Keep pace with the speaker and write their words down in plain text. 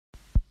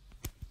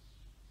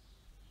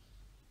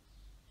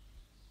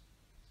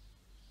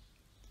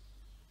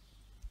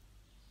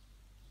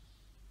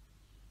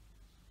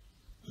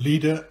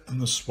Leda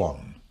and the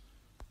Swan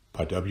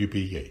by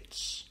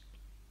W.B.YEATS.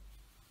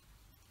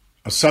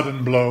 A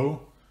sudden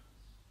blow,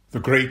 the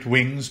great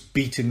wings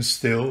beating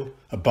still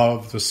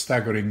above the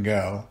staggering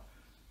girl,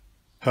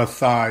 her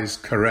thighs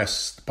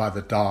caressed by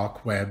the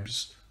dark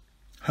webs,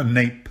 her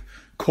nape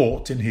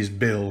caught in his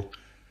bill,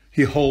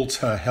 he holds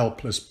her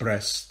helpless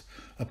breast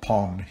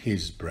upon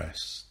his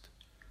breast.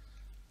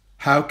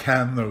 How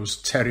can those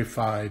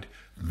terrified,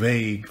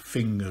 vague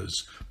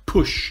fingers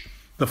push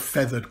the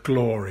feathered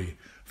glory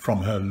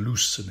from her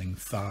loosening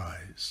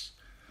thighs?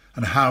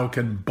 And how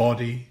can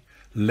body,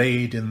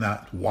 laid in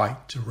that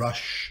white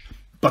rush,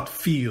 but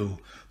feel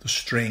the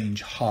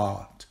strange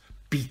heart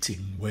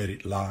beating where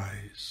it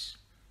lies?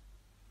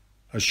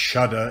 A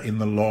shudder in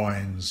the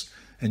loins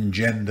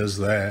engenders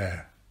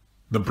there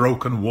the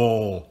broken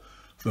wall,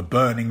 the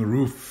burning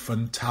roof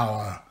and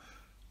tower,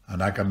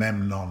 and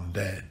Agamemnon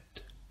dead.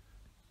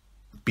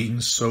 Being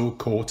so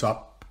caught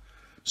up,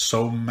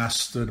 so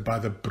mastered by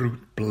the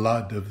brute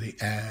blood of the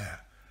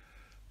air,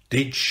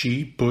 did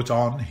she put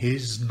on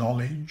his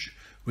knowledge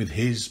with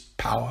his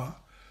power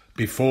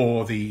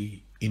before the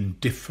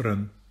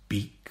indifferent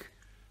beak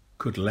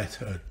could let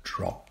her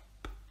drop?